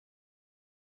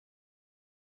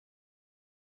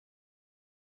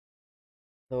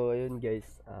So ayun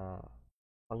guys,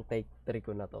 pang take 3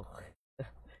 ko na 'to.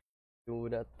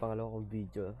 Yung una at pangalawa kong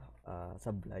video,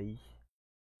 sablay,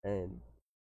 and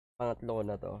pangatlo ko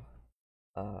na 'to.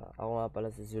 Ako nga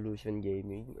pala si Solution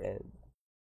Gaming, and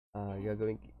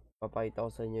papakita ko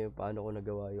sa inyo yung paano ko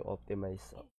nagawa yung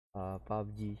optimize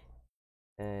PUBG.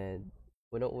 And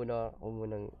unang-una ko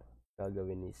munang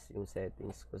gagawin is yung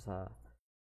settings ko sa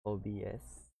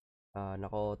OBS.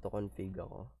 Naka-auto config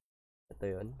ako. Ito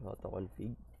yun, auto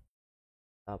config.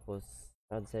 Tapos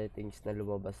ang settings na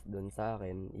lumabas dun sa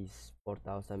akin is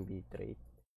 4000 bitrate.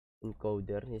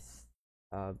 Encoder is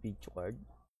video card.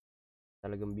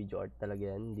 Talagang video card talaga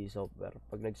yan, hindi software.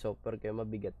 Pag nag-software kayo,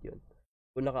 mabigat yun.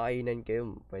 Kung naka-i9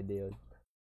 kayo, pwede yun.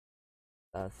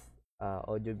 Tapos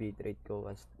audio bitrate ko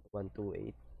was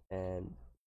 128, and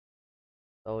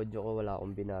sa audio ko wala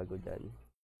akong binago dyan.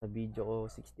 Sa video ko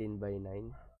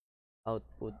 16:9.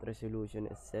 Output resolution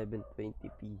is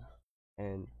 720p,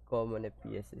 and common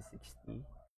FPS is 60.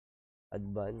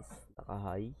 Advanced,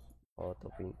 naka-high,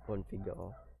 auto config ako.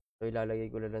 So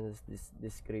ilalagay ko lang sa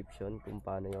description kung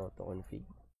paano yung auto config.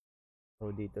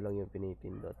 So dito lang yung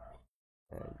pinipindot.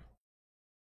 And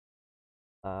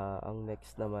ang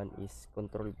next naman is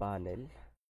control panel.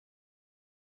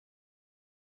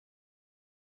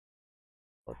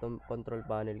 Auto control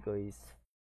panel ko is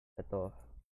ito,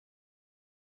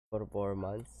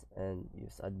 performance, and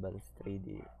use advanced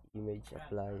 3D image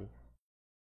apply.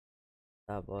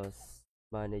 Tapos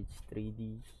manage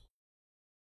 3D,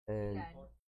 and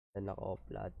naka-off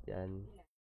lahat yan.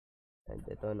 And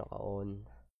ito naka-on,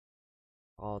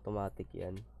 naka-automatic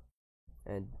yan.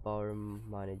 And power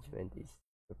management is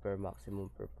prepare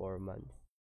maximum performance,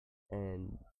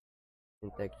 and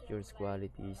yung textures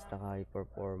quality is naka high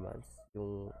performance.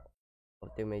 Yung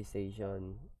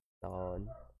optimization naka on.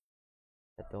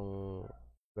 Itong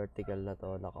vertical na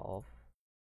to naka off,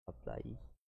 apply.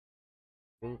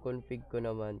 Yung config ko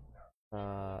naman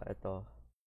ito,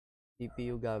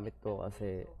 CPU gamit ko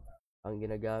kasi ang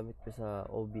ginagamit ko sa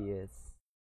OBS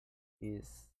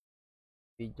is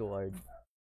video card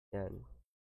yan.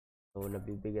 So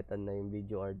nabibigatan na yung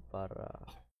video card para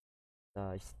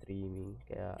sa streaming,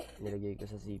 kaya nilagay ko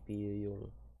sa CPU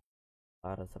yung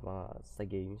para sa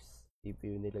games.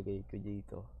 CPU nilagay ko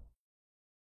dito.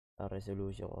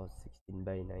 Resolution ko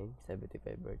 16:9,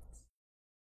 75Hz.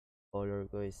 Color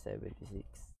ko is 76.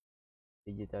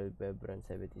 Digital vibrant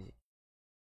 76.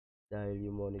 Dahil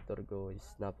yung monitor ko is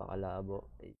napakalabo,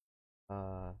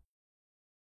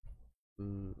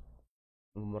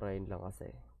 mumurahin lang kasi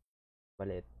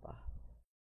maliit pa.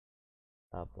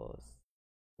 Tapos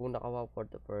kung naka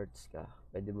 1/4 ka,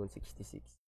 pwede mo 66.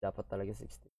 Dapat talaga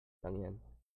 60 lang yan.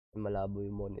 Malabo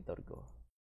yung monitor ko.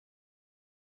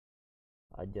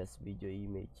 Adjust video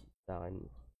image sa akin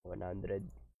 100.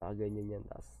 Ganyan yan.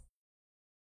 Tapos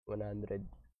 100.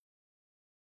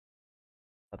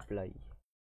 Apply.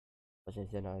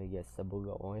 Pasensya na kayo guys, sabog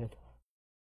ako ngayon.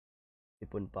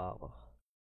 Ipon pa ako.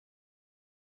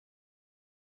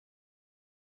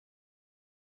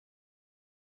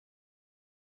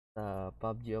 Sa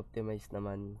Pubg Optimize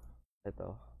naman,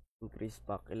 ito, increase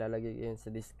pack, ilalagay ko yan sa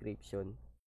description.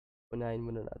 Unahin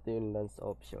muna natin yung lens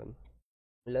option.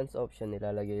 Yung lens option,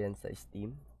 ilalagay yan sa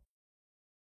Steam.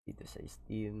 Dito sa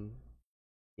Steam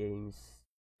games,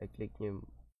 i-click nyo yung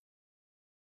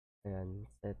ayan,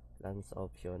 set lens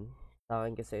option. Sa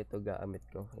akin kasi ito gamit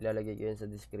ko, ilalagay ko yan sa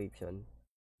description.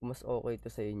 Kung mas okay ito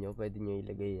sa inyo, pwede nyo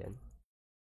ilagay yan.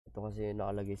 Ito kasi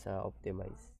nakalagay sa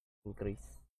optimize,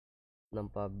 increase ng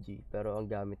PUBG, pero ang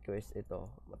gamit ko is ito.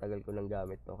 Matagal ko nang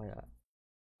gamit to, kaya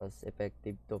mas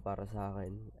effective to para sa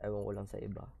akin. Ewan ko lang sa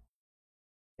iba,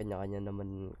 kanya-kanya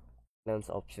naman lens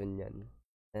option yan.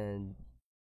 And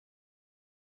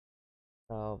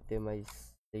sa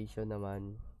optimization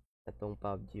naman, itong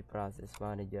PUBG process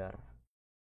manager,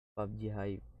 PUBG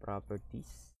high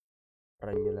properties,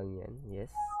 run nyo lang yan.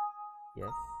 Yes,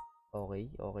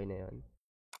 okay na yan.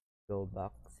 Go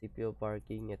back, CPU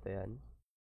parking, ito yan,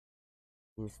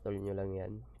 install nyo lang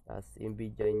yan. Tapos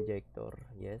NVIDIA injector,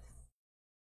 yes.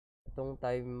 Itong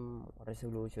time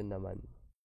resolution naman,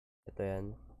 ito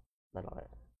yan,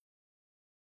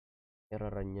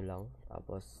 i-run nyo lang.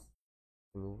 Tapos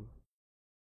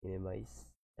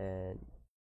minimize, and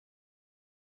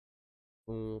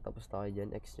kung tapos na kayo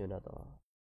dyan, X nyo na to.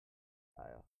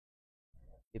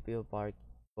 CPU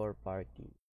core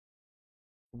parking,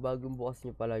 bagong bukas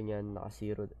nyo pa lang yan, naka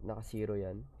 0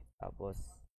 yan. Tapos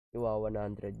iwa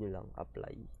 100 nyo lang,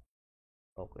 apply.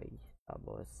 Okay.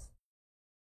 Tapos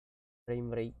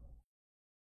frame rate,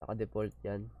 naka default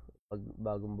yan pag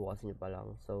bagong bukas nyo pa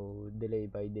lang. So delay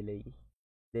by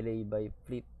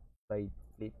flip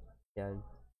yan.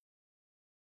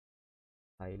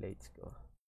 highlights ko,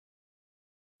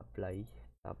 apply,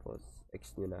 tapos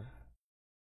X nyo na.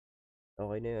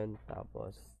 Okay na yun.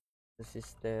 Tapos sa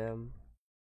system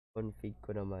config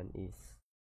ko naman is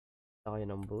kayo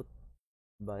ng boot,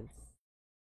 advanced,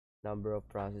 number of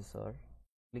processor.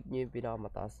 Click nyo yung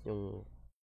pinakamataas yung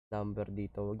number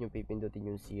dito. Huwag nyo pipindutin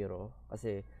yung 0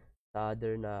 kasi sa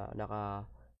other na naka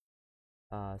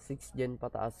 6 gen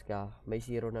pataas ka, may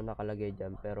 0 na nakalagay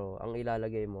dyan, pero ang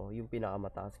ilalagay mo yung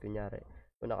pinakamataas. Kunyari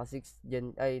kung naka 6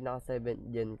 gen ay naka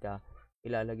 7 gen ka,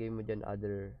 ilalagay mo dyan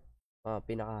other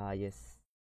pinaka highest,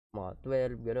 mga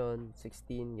 12 ganon,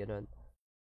 16 ganon,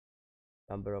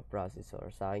 number of processor.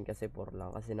 Sa akin kasi 4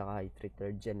 lang kasi naka high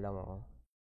 3rd gen lang ako.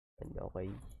 And okay,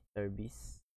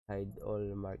 service, hide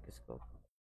all marks ko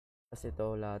kasi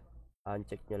ito lahat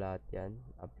uncheck nyo lahat yan.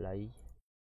 Apply,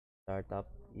 startup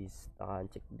is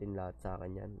naka-uncheck din lahat sa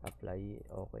akin yan. Apply,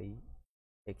 okay,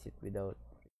 exit without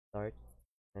start.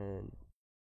 And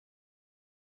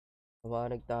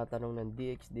mga nagtatanong ng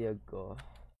DXDiag ko,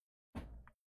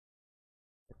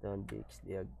 ito ang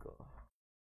DXDiag ko.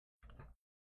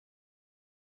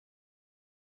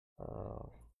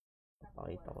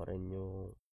 Pakita ko rin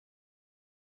yung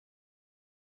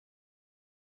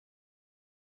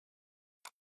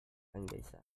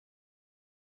guys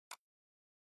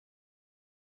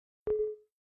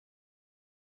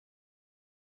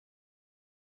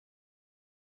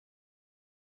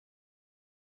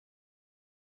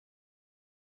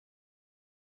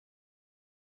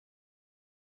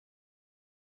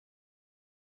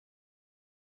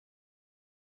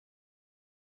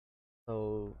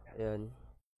So, ayan.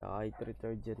 Kahit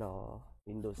 3rd gen ako.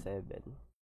 Windows 7.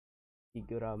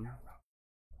 Gig RAM.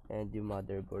 And yung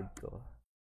motherboard ko.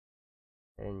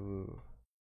 And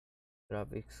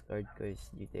graphics card ko is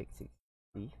GTX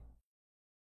 660.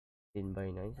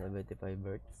 10x9,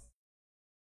 75Hz.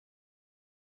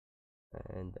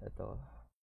 And ito.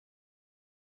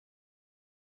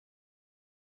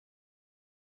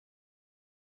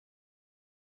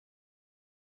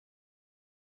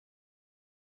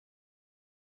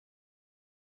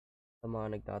 Sa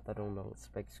mga nagtatanong ng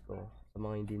specs ko, sa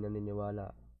mga hindi naniniwala,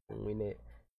 kung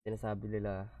sinasabi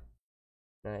nila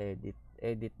na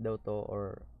edit daw to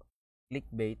or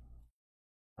clickbait,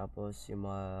 tapos yung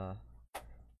mga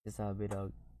sinasabi na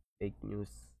fake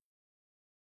news.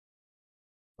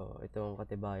 So, ito ang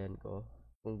katibayan ko.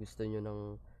 Kung gusto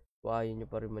nyo kung ayaw nyo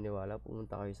pa rin maniwala,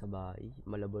 pumunta kayo sa bahay.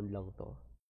 Malabon lang to.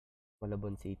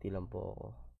 Malabon City lang po ako.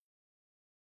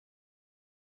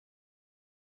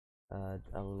 At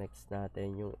ang next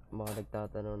natin, yung mga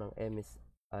nagtatanong ng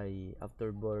MSI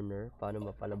afterburner, paano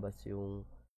mapalabas yung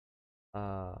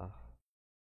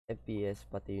FPS,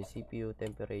 pati yung CPU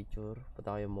temperature.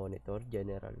 Punta kayo monitor,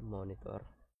 general monitor,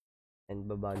 and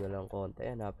baba nyo lang konti,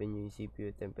 hanapin nyo yung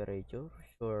CPU temperature,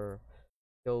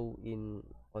 show in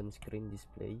on screen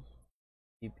display,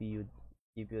 CPU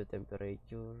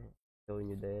temperature, show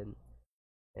nyo din,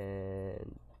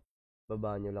 and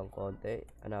baba nyo lang konti,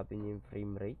 hanapin nyo yung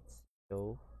frame rates,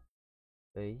 so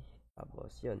okay,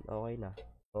 tapos yun, okay na,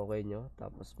 okay nyo,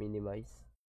 tapos minimize,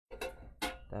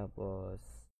 tapos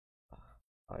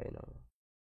okay na.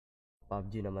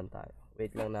 PUBG naman tayo.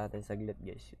 Wait lang natin saglit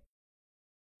guys.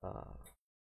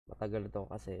 Matagal to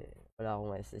kasi wala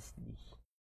akong SSD.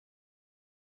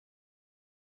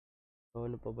 So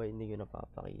ano pa ba hindi ko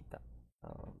napapakita?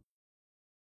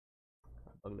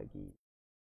 Pag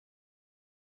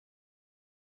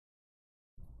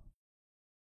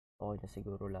okay na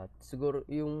siguro lahat. Siguro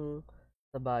yung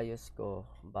sa BIOS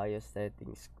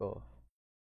settings ko,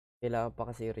 kailangan pa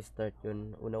kasi restart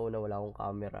yun. Una-una wala akong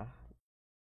camera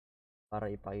para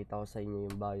ipakita ko sa inyo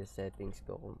yung BIOS settings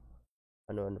ko, kung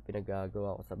ano-ano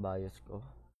pinagagawa ko sa BIOS ko.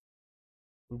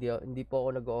 Hindi po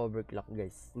ako nag-overclock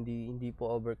guys. Hindi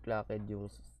po overclocked yung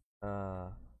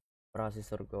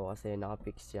processor ko kasi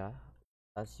naka-fix siya.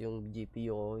 Tapos yung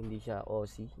GPU ko hindi siya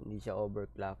OC, hindi siya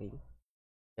overclocking.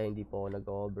 Kaya hindi po ako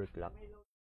nag-overclock.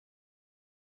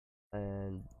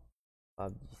 And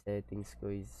PUBG settings ko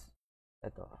is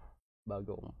ito,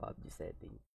 bago kong PUBG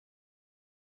setting.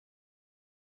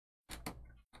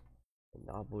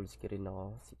 Naka full screen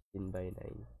ako,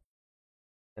 16:9.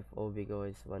 FOV ko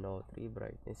is 103,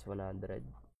 brightness 100.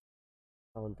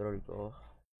 Control ko,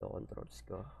 ito controls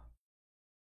ko.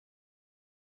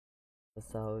 Sa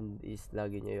sound is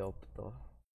lagi nyo i-off to.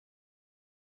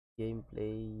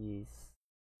 Gameplay is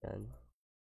yan.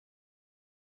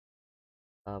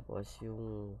 Tapos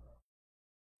yung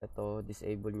ito,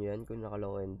 disable nyo yan kung naka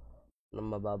low end ng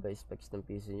mababa specs ng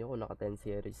PC nyo. Kung naka 10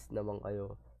 series naman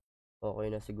kayo, okay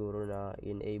na siguro na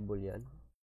enable yan.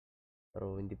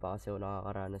 Pero hindi pa kasi ako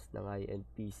nakakaranas ng high end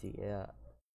PC, kaya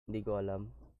hindi ko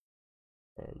alam.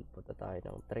 And punta tayo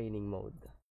ng training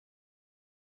mode.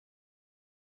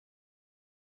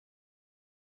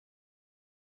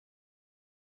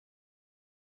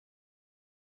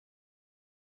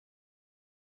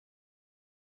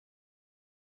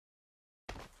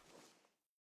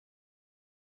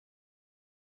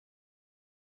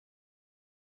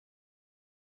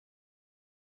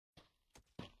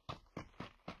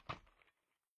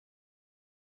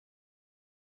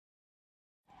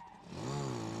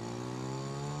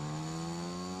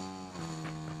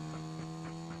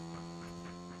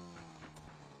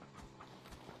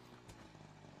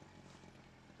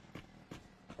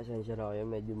 Pasensya na kayo,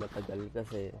 medyo matagal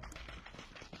kasi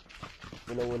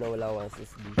una wala akong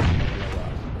SSD. Pangalawa,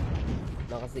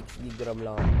 naka 6GB RAM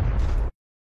lang ako.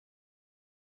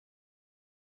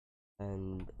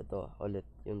 And ito ulit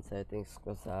yung settings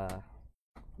ko sa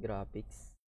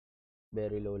graphics,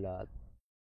 very low lahat.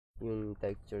 Yung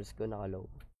textures ko naka low.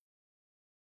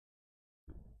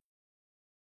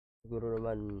 Siguro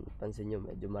naman pansin nyo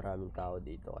medyo maraming tao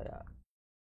dito, kaya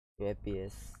yung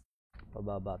FPS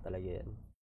pababa talaga yan.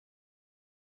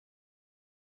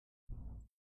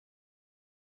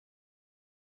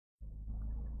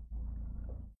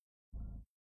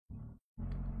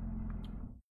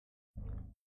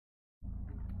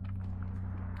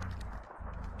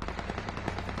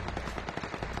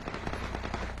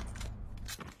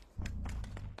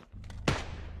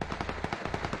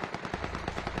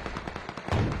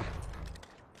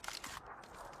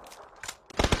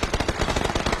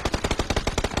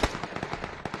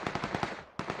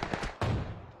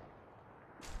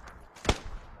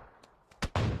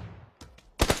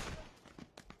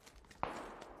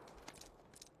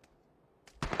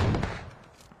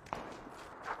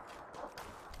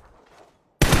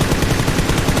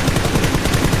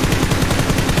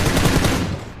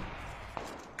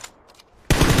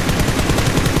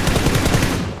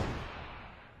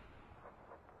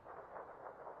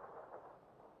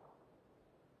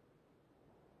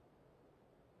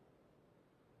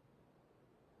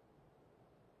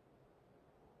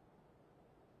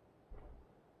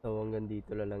 So hanggang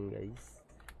dito na lang guys.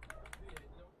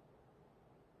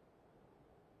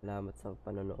 Salamat sa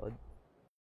panonood.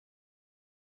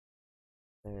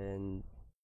 And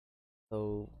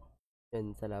so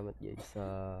yan, salamat guys sa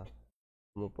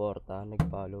sumuporta,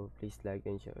 nag-follow. Please like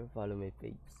and share, follow my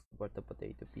page, support the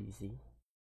Potato PC.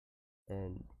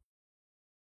 And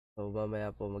so mamaya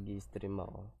po mag-i-stream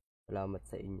ako. Salamat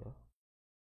sa inyo.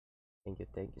 Thank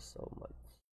you so much.